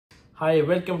Hi,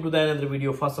 welcome to the another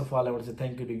video. First of all, I want to say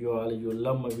thank you to you all. You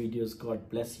love my videos.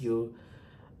 God bless you.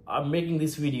 I'm making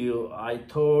this video. I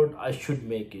thought I should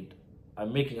make it.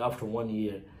 I'm making after 1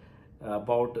 year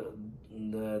about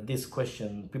this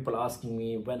question. People asking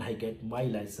me when I get my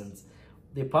license.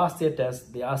 They pass their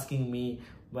test. They're asking me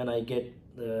when I get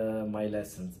my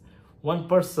license. One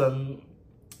person,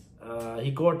 he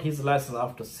got his license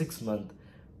after 6 months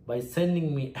by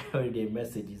sending me everyday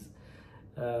messages.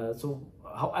 So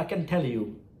how I can tell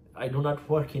you, I do not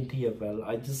work in TFL.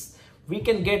 We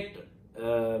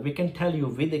can tell you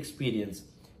with experience,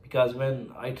 because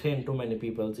when I train too many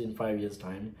people in 5 years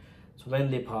time, so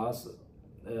when they pass,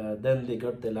 then they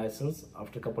got their license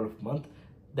after a couple of months,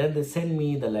 then they send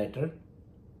me the letter,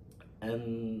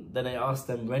 and then I ask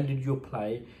them, when did you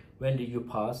apply, when did you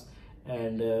pass,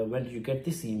 and when did you get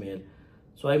this email?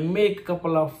 So I make a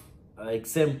couple of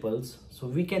examples, so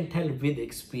we can tell with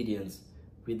experience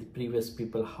with previous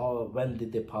people when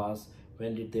did they pass,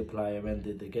 when did they apply, when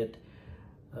did they get.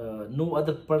 No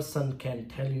other person can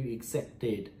tell you exact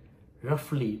date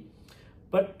roughly,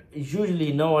 but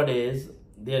usually nowadays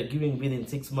they are giving within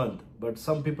 6 months, but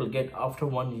some people get after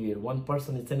 1 year. One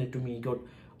person is sending it to me, got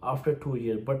after 2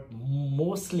 years, but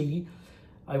mostly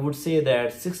I would say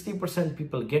that 60%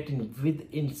 people get in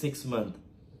within 6 months.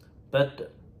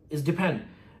 But it depends.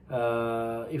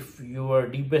 If your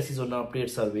DBS is on update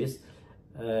service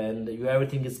and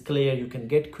everything is clear, you can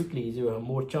get quickly, you have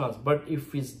more chance. But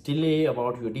if it's delay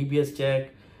about your DBS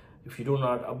check, if you do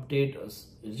not update,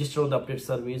 register on the update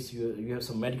service, you have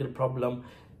some medical problem,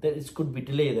 then it could be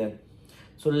delay then.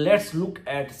 So let's look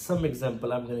at some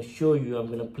example. I'm going to show you, I'm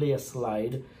going to play a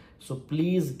slide, so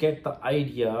please get the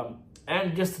idea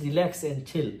and just relax and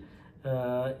chill.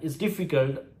 It's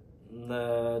difficult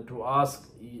to ask.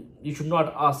 You should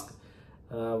not ask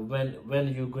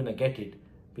when you're gonna get it,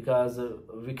 because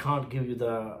we can't give you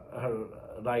the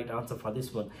right answer for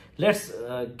this one. Let's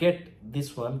get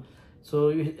this one. So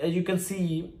as you can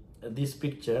see this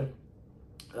picture,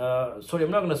 sorry,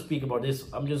 I'm not gonna speak about this.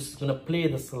 I'm just gonna play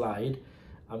the slide.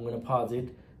 I'm gonna pause it,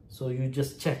 so you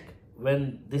just check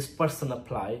when this person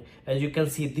apply. As you can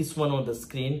see this one on the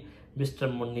screen,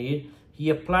 Mr. Munir, he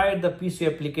applied the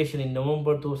PCO application in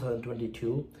November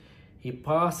 2022. He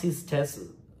passed his test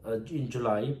in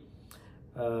July.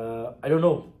 I don't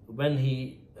know when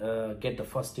he get the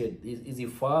first date. Is he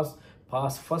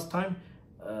passed first time?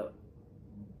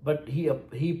 But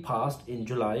he passed in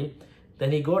July.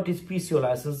 Then he got his PCO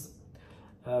license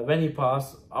when he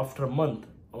passed after a month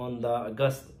on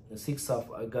the 6th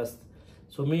of August.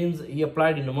 So means he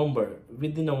applied in November.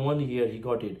 Within 1 year he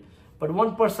got it. But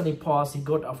one person he passed, he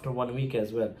got after 1 week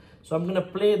as well. So I'm gonna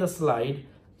play the slide.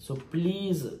 So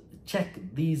please check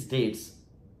these dates.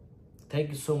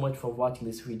 Thank you so much for watching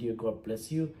this video. God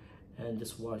bless you, and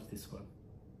just watch this one.